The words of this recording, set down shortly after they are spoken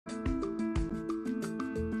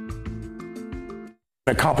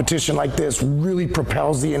A competition like this really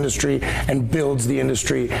propels the industry and builds the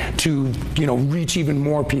industry to, reach even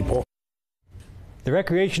more people. The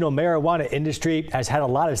recreational marijuana industry has had a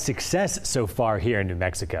lot of success so far here in New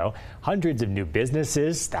Mexico. Hundreds of new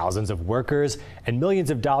businesses, thousands of workers, and millions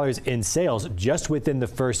of dollars in sales just within the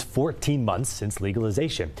first 14 months since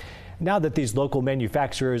legalization. Now that these local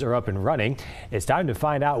manufacturers are up and running, it's time to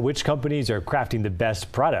find out which companies are crafting the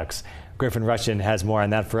best products. Griffin Russian has more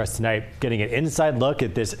on that for us tonight, getting an inside look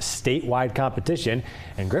at this statewide competition.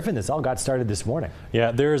 And Griffin, this all got started this morning.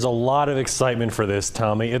 Yeah, there's a lot of excitement for this,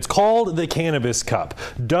 Tommy. It's called the Cannabis Cup.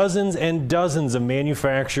 Dozens and dozens of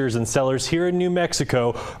manufacturers and sellers here in New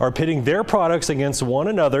Mexico are pitting their products against one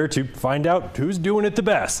another to find out who's doing it the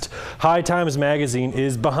best. High Times magazine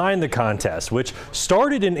is behind the contest, which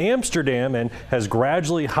started in Amsterdam and has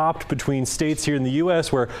gradually hopped between states here in the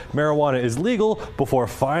U.S. where marijuana is legal before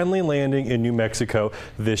finally landing in New Mexico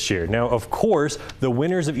this year. Now, of course, the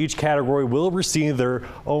winners of each category will receive their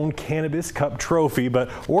own Cannabis Cup trophy, but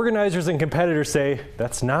organizers and competitors say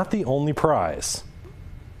that's not the only prize.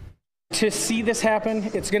 To see this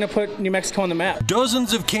happen, it's going to put New Mexico on the map.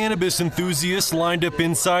 Dozens of cannabis enthusiasts lined up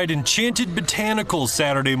inside Enchanted Botanicals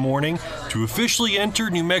Saturday morning to officially enter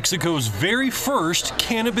New Mexico's very first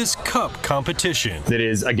Cannabis Cup competition. That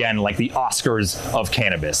is, again, like the Oscars of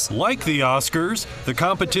cannabis. Like the Oscars, the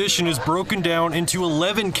competition is broken down into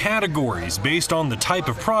 11 categories based on the type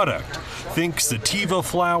of product. Think sativa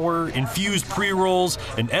flower, infused pre-rolls,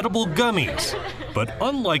 and edible gummies. But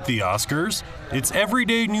unlike the Oscars, it's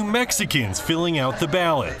everyday New Mexicans filling out the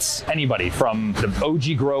ballots. Anybody from the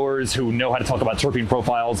OG growers who know how to talk about terpene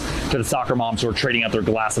profiles to the soccer moms who are trading out their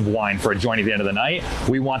glass of wine for a joint at the end of the night.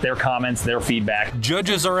 We want their comments, their feedback.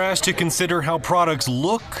 Judges are asked to consider how products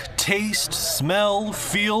look, taste, smell,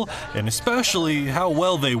 feel, and especially how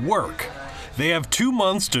well they work. They have 2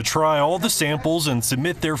 months to try all the samples and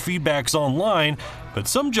submit their feedbacks online, but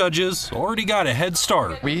some judges already got a head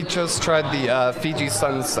start. We just tried the Fiji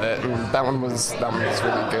Sunset, and that one was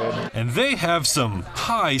really good. And they have some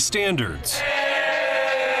high standards.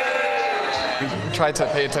 We try to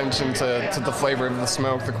pay attention to the flavor of the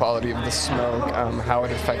smoke, the quality of the smoke, how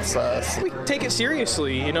it affects us. We take it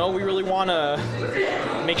seriously, we really want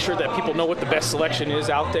to make sure that people know what the best selection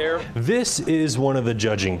is out there. This is one of the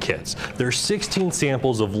judging kits. There's 16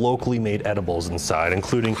 samples of locally made edibles inside,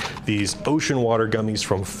 including these ocean water gummies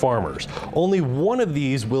from farmers. Only one of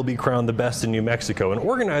these will be crowned the best in New Mexico, and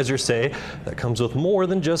organizers say that comes with more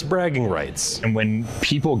than just bragging rights. And when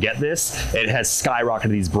people get this, it has skyrocketed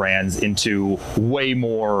these brands into way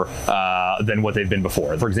more than what they've been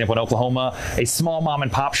before. For example, in Oklahoma, a small mom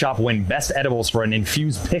and pop shop win best edibles for an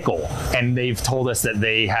infused pickle, and they've told us that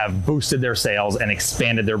they have boosted their sales and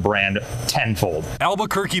expanded their brand tenfold.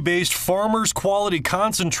 Albuquerque-based Farmers Quality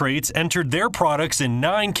Concentrates entered their products in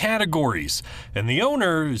 9 categories, and the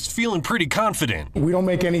owner is feeling pretty confident. We don't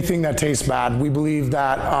make anything that tastes bad. We believe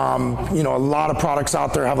that, a lot of products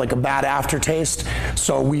out there have like a bad aftertaste,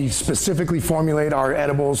 so we specifically formulate our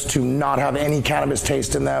edibles to not have any cannabis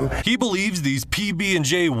taste in them. He believes these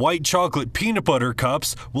PB&J white chocolate peanut butter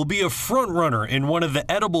cups will be a front runner in one of the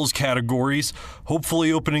edibles categories,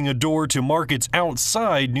 hopefully opening a door to markets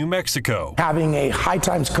outside New Mexico. Having a High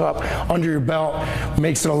Times Cup under your belt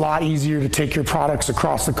makes it a lot easier to take your products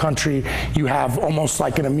across the country. You have almost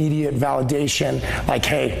like an immediate validation, like,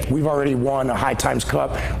 hey, we've already won a High Times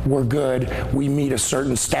Cup, we're good, we meet a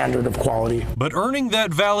certain standard of quality. But earning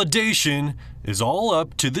that validation is all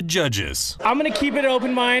up to the judges. I'm going to keep it an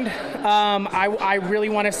open mind. I really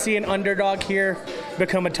want to see an underdog here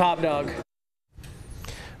become a top dog.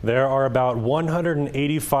 There are about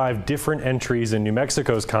 185 different entries in New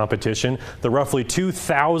Mexico's competition. The roughly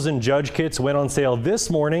 2,000 judge kits went on sale this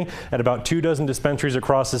morning at about 24 dispensaries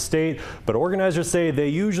across the state, but organizers say they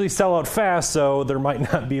usually sell out fast, so there might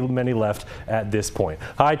not be many left at this point.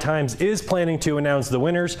 High Times is planning to announce the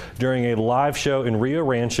winners during a live show in Rio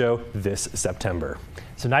Rancho this September.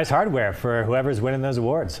 So nice hardware for whoever's winning those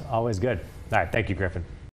awards. Always good. All right, thank you, Griffin.